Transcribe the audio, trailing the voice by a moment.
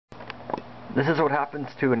This is what happens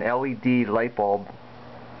to an LED light bulb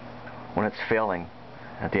when it's failing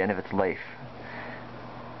at the end of its life.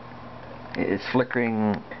 It's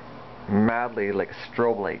flickering madly like a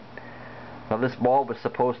strobe light. Now this bulb was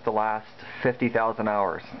supposed to last 50,000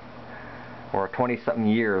 hours or 20-something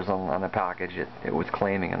years on the package it was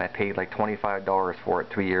claiming, and I paid like $25 for it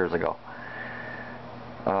 2 years ago.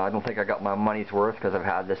 I don't think I got my money's worth because I've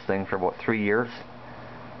had this thing for about 3 years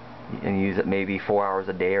and use it maybe 4 hours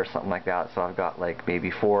a day or something like that, so I've got like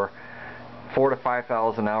maybe 4 to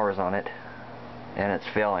 5,000 hours on it, and it's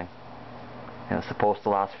failing, and it's supposed to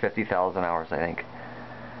last 50,000 hours, I think.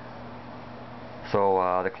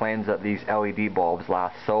 So the claims that these LED bulbs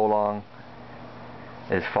last so long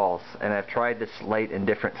is false, and I've tried this light in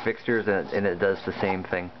different fixtures and it does the same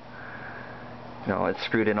thing. You know, it's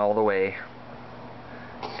screwed in all the way,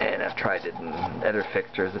 and I've tried it in other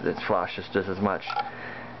fixtures, it flashes just as much.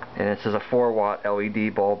 And this is a 4-watt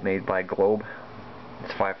LED bulb made by Globe.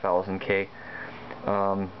 It's 5000K.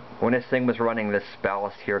 When this thing was running, this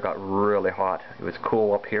ballast here got really hot. It was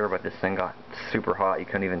cool up here, but this thing got super hot. You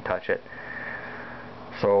couldn't even touch it.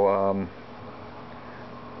 So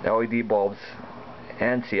LED bulbs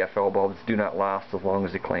and CFL bulbs do not last as long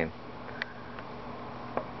as they claim.